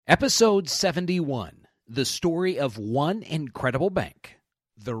Episode 71, the story of one incredible bank,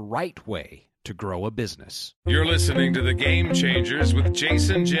 the right way to grow a business. You're listening to The Game Changers with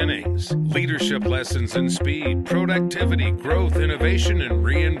Jason Jennings. Leadership lessons in speed, productivity, growth, innovation, and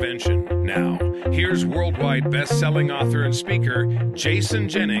reinvention. Now, here's worldwide best-selling author and speaker, Jason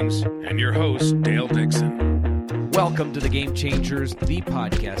Jennings, and your host, Dale Dixon. Welcome to The Game Changers, the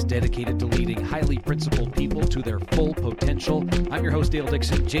podcast dedicated to leading highly principled people to their full potential. I'm your host, Dale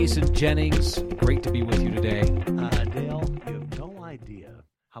Dixon. Jason Jennings, great to be with you today. Dale, you have no idea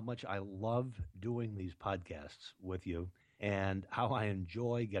how much I love doing these podcasts with you and how I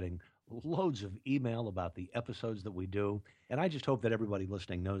enjoy getting loads of email about the episodes that we do. And I just hope that everybody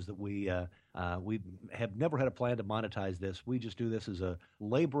listening knows that we have never had a plan to monetize this. We just do this as a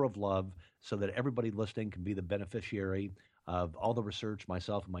labor of love so that everybody listening can be the beneficiary of all the research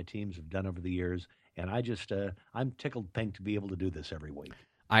myself and my teams have done over the years. And I'm tickled pink to be able to do this every week.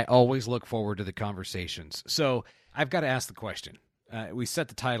 I always look forward to the conversations. So I've got to ask the question. We set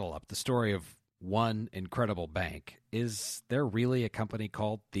the title up, The Story of One Incredible Bank. Is there really a company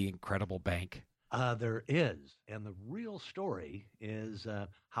called The Incredible Bank? There is. And the real story is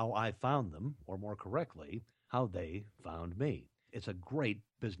how I found them, or more correctly, how they found me. It's a great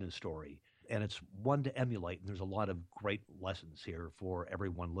business story, and it's one to emulate. And there's a lot of great lessons here for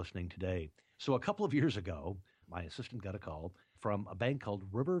everyone listening today. So a couple of years ago, my assistant got a call from a bank called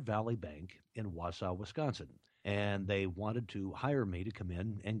River Valley Bank in Wausau, Wisconsin. And they wanted to hire me to come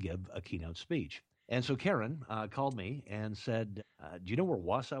in and give a keynote speech. And so Karen called me and said, do you know where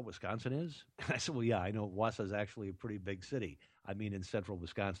Wausau, Wisconsin is? I said, well, yeah, I know Wausau is actually a pretty big city. I mean, in central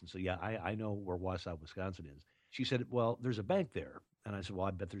Wisconsin. So, yeah, I know where Wausau, Wisconsin is. She said, well, there's a bank there. And I said, well,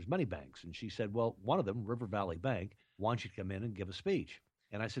 I bet there's many banks. And she said, well, one of them, River Valley Bank, wants you to come in and give a speech.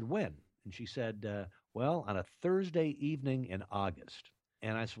 And I said, when? And she said, well, on a Thursday evening in August.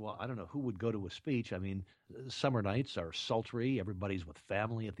 And I said, well, I don't know who would go to a speech. I mean, summer nights are sultry. Everybody's with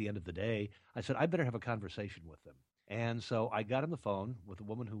family at the end of the day. I said, I better have a conversation with them. And so I got on the phone with the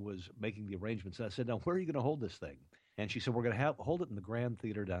woman who was making the arrangements. And I said, now, where are you going to hold this thing? And she said, we're going to hold it in the Grand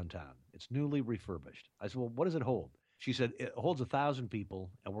Theater downtown. It's newly refurbished. I said, well, what does it hold? She said, it holds 1,000 people,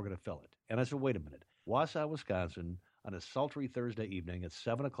 and we're going to fill it. And I said, wait a minute. Wausau, Wisconsin, on a sultry Thursday evening at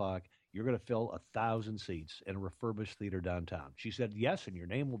 7 o'clock, you're going to fill 1,000 seats in a refurbished theater downtown. She said, yes, and your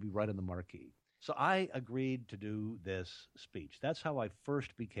name will be right in the marquee. So I agreed to do this speech. That's how I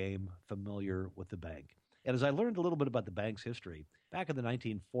first became familiar with the bank. And as I learned a little bit about the bank's history, back in the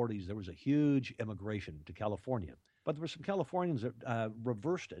 1940s, there was a huge immigration to California. But there were some Californians that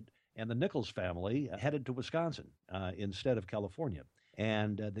reversed it, and the Nichols family headed to Wisconsin instead of California.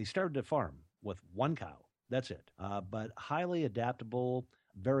 And they started to farm with one cow. That's it. But highly adaptable,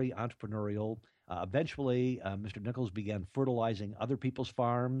 very entrepreneurial. Eventually, Mr. Nichols began fertilizing other people's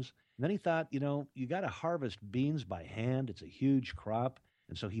farms. And then he thought, you got to harvest beans by hand. It's a huge crop.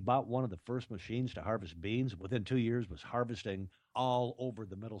 And so he bought one of the first machines to harvest beans. Within 2 years, was harvesting all over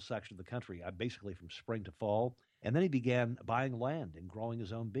the middle section of the country, basically from spring to fall. And then he began buying land and growing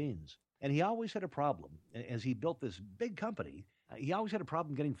his own beans. And he always had a problem. As he built this big company, he always had a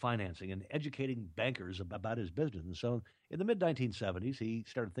problem getting financing and educating bankers about his business. And so in the mid-1970s, he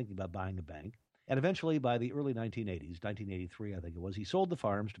started thinking about buying a bank. And eventually, by the early 1980s, 1983, I think it was, he sold the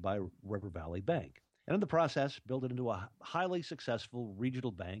farms to buy River Valley Bank. And in the process, built it into a highly successful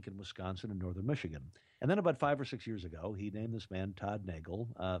regional bank in Wisconsin and northern Michigan. And then about 5 or 6 years ago, he named this man, Todd Nagel,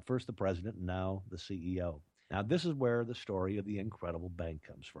 first the president and now the CEO. Now, this is where the story of the incredible bank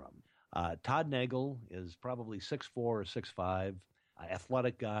comes from. Todd Nagel is probably 6'4" or 6'5",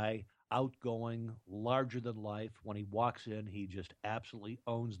 athletic guy, outgoing, larger than life. When he walks in, he just absolutely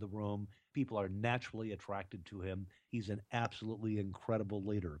owns the room. People are naturally attracted to him. He's an absolutely incredible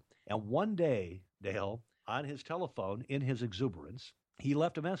leader. And one day, Dale, on his telephone, in his exuberance, he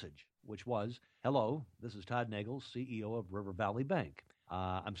left a message, which was, hello, this is Todd Nagel, CEO of River Valley Bank.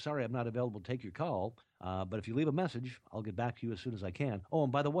 I'm sorry I'm not available to take your call, but if you leave a message, I'll get back to you as soon as I can. Oh,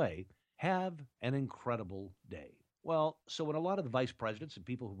 and by the way, have an incredible day. Well, so when a lot of the vice presidents and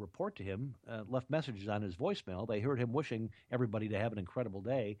people who report to him left messages on his voicemail, they heard him wishing everybody to have an incredible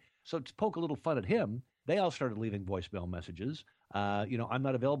day. So to poke a little fun at him, they all started leaving voicemail messages. I'm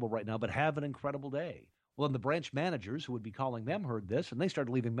not available right now, but have an incredible day. Well, and the branch managers who would be calling them heard this, and they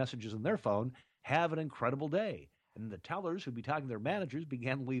started leaving messages on their phone, have an incredible day. And the tellers who'd be talking to their managers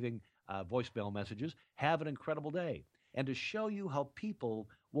began leaving voicemail messages, have an incredible day. And to show you how people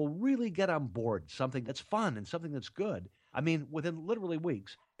will really get on board something that's fun and something that's good. I mean, within literally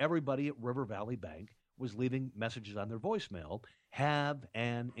weeks, everybody at River Valley Bank was leaving messages on their voicemail, have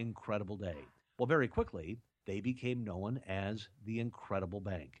an incredible day. Well, very quickly, they became known as the Incredible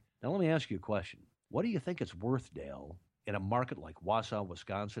Bank. Now, let me ask you a question. What do you think it's worth, Dale, in a market like Wausau,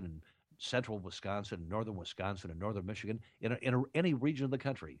 Wisconsin, and central Wisconsin, northern Wisconsin, and northern Michigan, in any region of the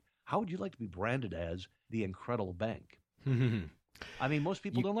country? How would you like to be branded as the Incredible Bank? I mean, most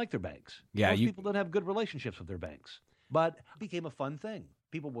people don't like their banks. Most people don't have good relationships with their banks. But it became a fun thing.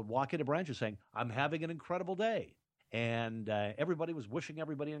 People would walk into branches saying, I'm having an incredible day. And everybody was wishing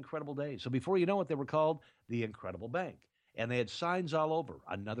everybody an incredible day. So before you know it, they were called the Incredible Bank. And they had signs all over,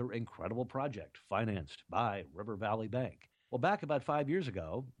 another incredible project financed by River Valley Bank. Well, back about 5 years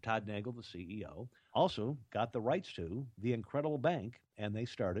ago, Todd Nagel, the CEO, also got the rights to the Incredible Bank, and they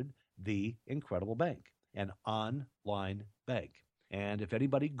started the Incredible Bank, an online bank. And if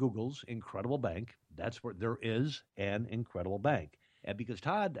anybody Googles Incredible Bank, that's where there is an Incredible Bank. And because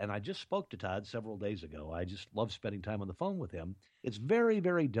Todd, and I just spoke to Todd several days ago, I just love spending time on the phone with him. It's very,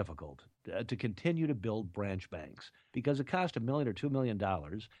 very difficult to continue to build branch banks because it costs $1 million or $2 million.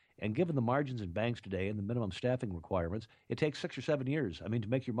 And given the margins in banks today and the minimum staffing requirements, it takes 6 or 7 years, to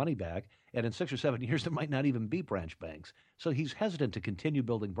make your money back. And in 6 or 7 years, there might not even be branch banks. So he's hesitant to continue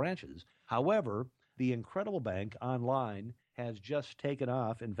building branches. However, the Incredible Bank online has just taken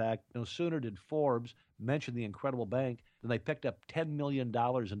off. In fact, no sooner did Forbes mention the Incredible Bank than they picked up $10 million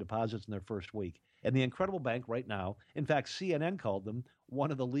in deposits in their first week. And the Incredible Bank right now, in fact, CNN called them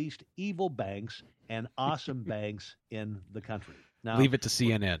one of the least evil banks and awesome banks in the country. Now, leave it to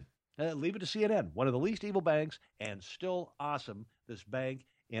CNN. Leave it to CNN. One of the least evil banks and still awesome, this bank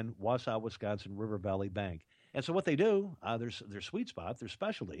in Wausau, Wisconsin, River Valley Bank. And so what they do, their sweet spot, their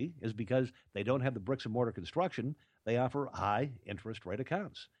specialty, is because they don't have the bricks and mortar construction, they offer high interest rate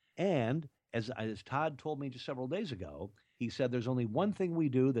accounts. And as Todd told me just several days ago, he said there's only one thing we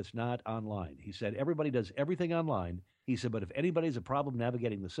do that's not online. He said everybody does everything online. He said, but if anybody has a problem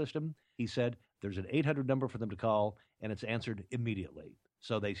navigating the system, he said there's an 800 number for them to call, and it's answered immediately.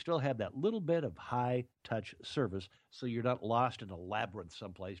 So they still have that little bit of high-touch service, so you're not lost in a labyrinth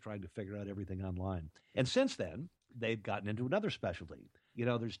someplace trying to figure out everything online. And since then, they've gotten into another specialty.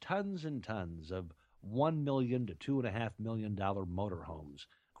 There's tons and tons of $1 million to $2.5 million motorhomes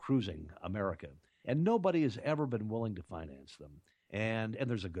cruising America, and nobody has ever been willing to finance them. And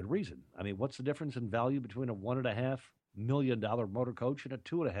there's a good reason. What's the difference in value between a $1.5 million motor coach and a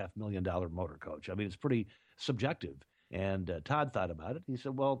 $2.5 million motor coach? It's pretty subjective. And Todd thought about it. He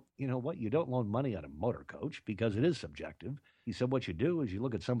said, well, you know what? You don't loan money on a motor coach because it is subjective. He said what you do is you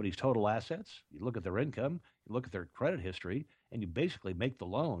look at somebody's total assets, you look at their income, you look at their credit history, and you basically make the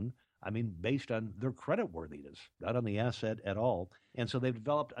loan, based on their credit worthiness, not on the asset at all. And so they've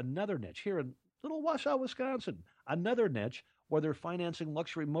developed another niche here in little Wausau, Wisconsin, another niche where they're financing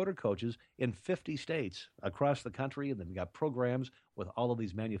luxury motor coaches in 50 states across the country. And they've got programs with all of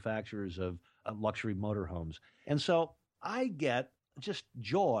these manufacturers of luxury motorhomes. And so I get just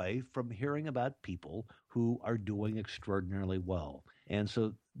joy from hearing about people who are doing extraordinarily well. And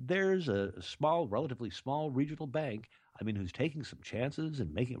so there's a relatively small regional bank, who's taking some chances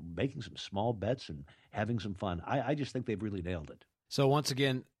and making some small bets and having some fun. I just think they've really nailed it. So once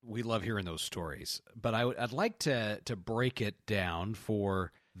again, we love hearing those stories, but I'd like to break it down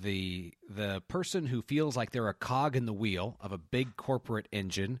for the person who feels like they're a cog in the wheel of a big corporate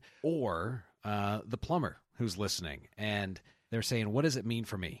engine, or the plumber who's listening, and they're saying, what does it mean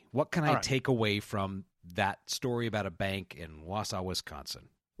for me? What can I take away from that story about a bank in Wausau, Wisconsin?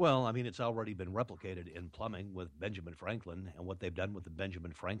 Well, it's already been replicated in plumbing with Benjamin Franklin and what they've done with the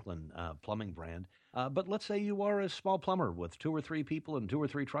Benjamin Franklin plumbing brand. But let's say you are a small plumber with 2 or 3 people and 2 or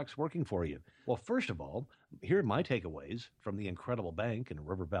 3 trucks working for you. Well, first of all, here are my takeaways from the Incredible Bank and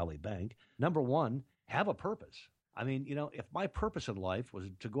River Valley Bank. Number one, have a purpose. If my purpose in life was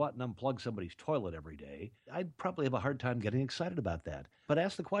to go out and unplug somebody's toilet every day, I'd probably have a hard time getting excited about that. But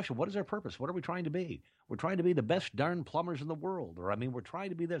ask the question, what is our purpose? What are we trying to be? We're trying to be the best darn plumbers in the world. Or, we're trying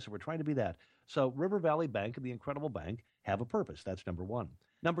to be this or we're trying to be that. So River Valley Bank and the Incredible Bank have a purpose. That's number one.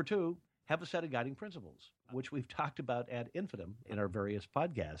 Number two, have a set of guiding principles, which we've talked about ad infinitum in our various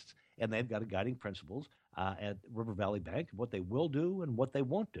podcasts. And they've got a guiding principles at River Valley Bank, what they will do and what they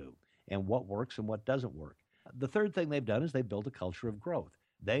won't do, and what works and what doesn't work. The third thing they've done is they built a culture of growth.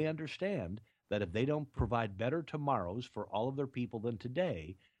 They understand that if they don't provide better tomorrows for all of their people than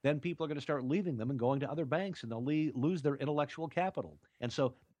today, then people are going to start leaving them and going to other banks, and they'll lose their intellectual capital. And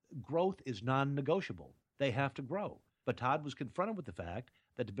so growth is non-negotiable. They have to grow. But Todd was confronted with the fact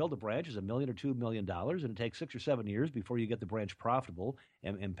that to build a branch is $1 million or $2 million, and it takes 6 or 7 years before you get the branch profitable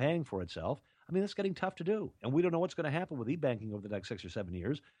and paying for itself. That's getting tough to do. And we don't know what's going to happen with e-banking over the next 6 or 7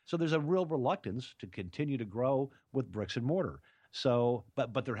 years. So there's a real reluctance to continue to grow with bricks and mortar. So,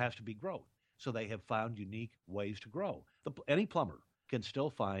 but there has to be growth. So they have found unique ways to grow. Any plumber can still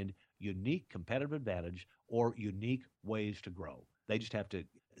find unique competitive advantage or unique ways to grow. They just have to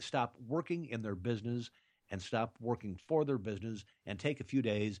stop working in their business and stop working for their business and take a few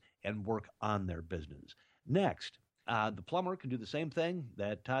days and work on their business. Next, the plumber can do the same thing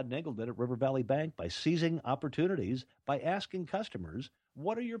that Todd Nagel did at River Valley Bank by seizing opportunities by asking customers,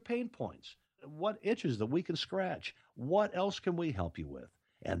 what are your pain points? What itches that we can scratch? What else can we help you with?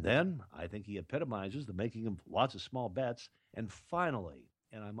 And then I think he epitomizes the making of lots of small bets. And finally,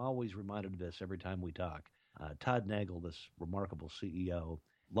 and I'm always reminded of this every time we talk, Todd Nagel, this remarkable CEO,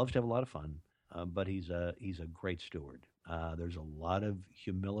 loves to have a lot of fun, but he's a great steward. There's a lot of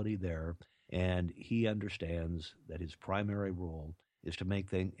humility there, and he understands that his primary role is to make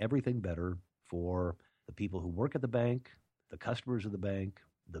everything better for the people who work at the bank, the customers of the bank,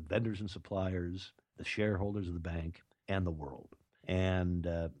 the vendors and suppliers, the shareholders of the bank, and the world. And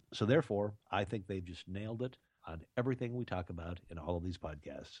so therefore, I think they've just nailed it on everything we talk about in all of these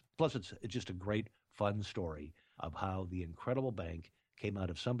podcasts. Plus, it's just a great, fun story of how the incredible bank came out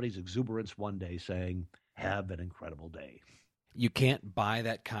of somebody's exuberance one day saying, have an incredible day. You can't buy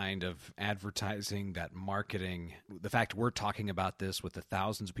that kind of advertising, that marketing. The fact we're talking about this with the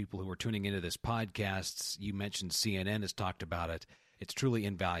thousands of people who are tuning into this podcast, you mentioned CNN has talked about it. It's truly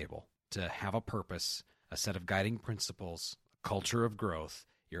invaluable to have a purpose, a set of guiding principles, a culture of growth.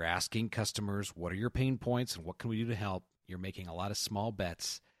 You're asking customers, what are your pain points and what can we do to help? You're making a lot of small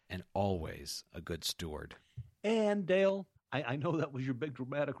bets and always a good steward. And Dale, I know that was your big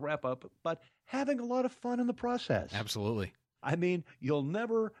dramatic wrap-up, but having a lot of fun in the process. Absolutely. I mean, you'll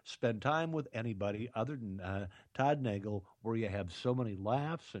never spend time with anybody other than Todd Nagel where you have so many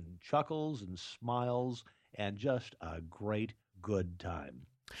laughs and chuckles and smiles and just a great, good time.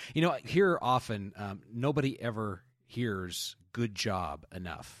 You know, here often, nobody ever hears good job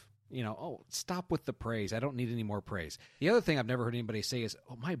enough. You know, oh, stop with the praise. I don't need any more praise. The other thing I've never heard anybody say is,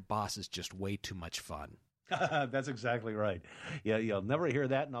 oh, my boss is just way too much fun. That's exactly right. Yeah, you'll never hear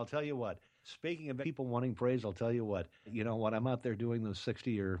that. And I'll tell you what, speaking of people wanting praise, I'll tell you what, when I'm out there doing those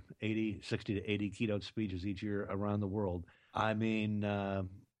 60 to 80 keynote speeches each year around the world, I mean,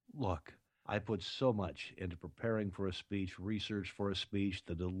 look, I put so much into preparing for a speech, research for a speech,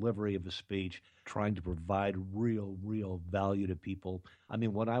 the delivery of a speech, trying to provide real value to people. I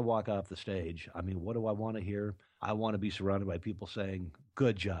mean, when I walk off the stage, I mean, what do I want to hear? I want to be surrounded by people saying,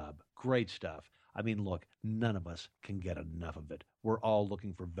 good job, great stuff. I mean, look, none of us can get enough of it. We're all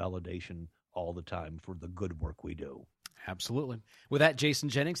looking for validation all the time for the good work we do. Absolutely. With that, Jason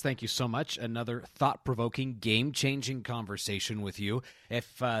Jennings, thank you so much. Another thought-provoking, game-changing conversation with you.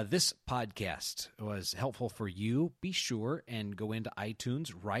 If this podcast was helpful for you, be sure and go into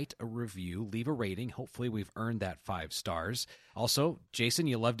iTunes, write a review, leave a rating. Hopefully we've earned that 5 stars. Also, Jason,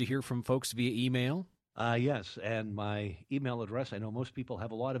 you love to hear from folks via email? Yes, and my email address, I know most people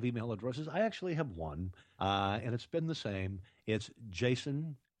have a lot of email addresses. I actually have one, and it's been the same. It's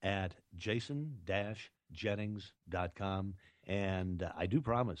jason@jason-jennings.com. And I do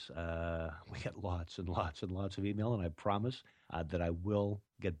promise we get lots and lots and lots of email, and I promise that I will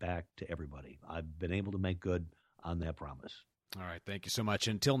get back to everybody. I've been able to make good on that promise. All right. Thank you so much.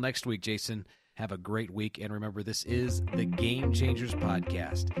 Until next week, Jason, have a great week. And remember, this is the Game Changers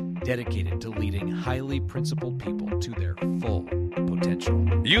Podcast, dedicated to leading highly principled people to their full potential.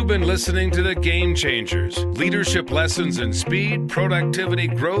 You've been listening to the Game Changers, leadership lessons in speed, productivity,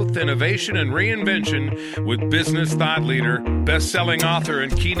 growth, innovation, and reinvention with business thought leader, best-selling author,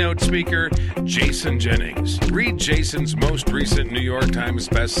 and keynote speaker, Jason Jennings. Read Jason's most recent New York Times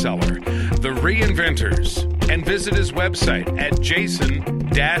bestseller, The Reinventors, and visit his website at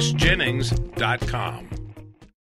jason-jennings.com.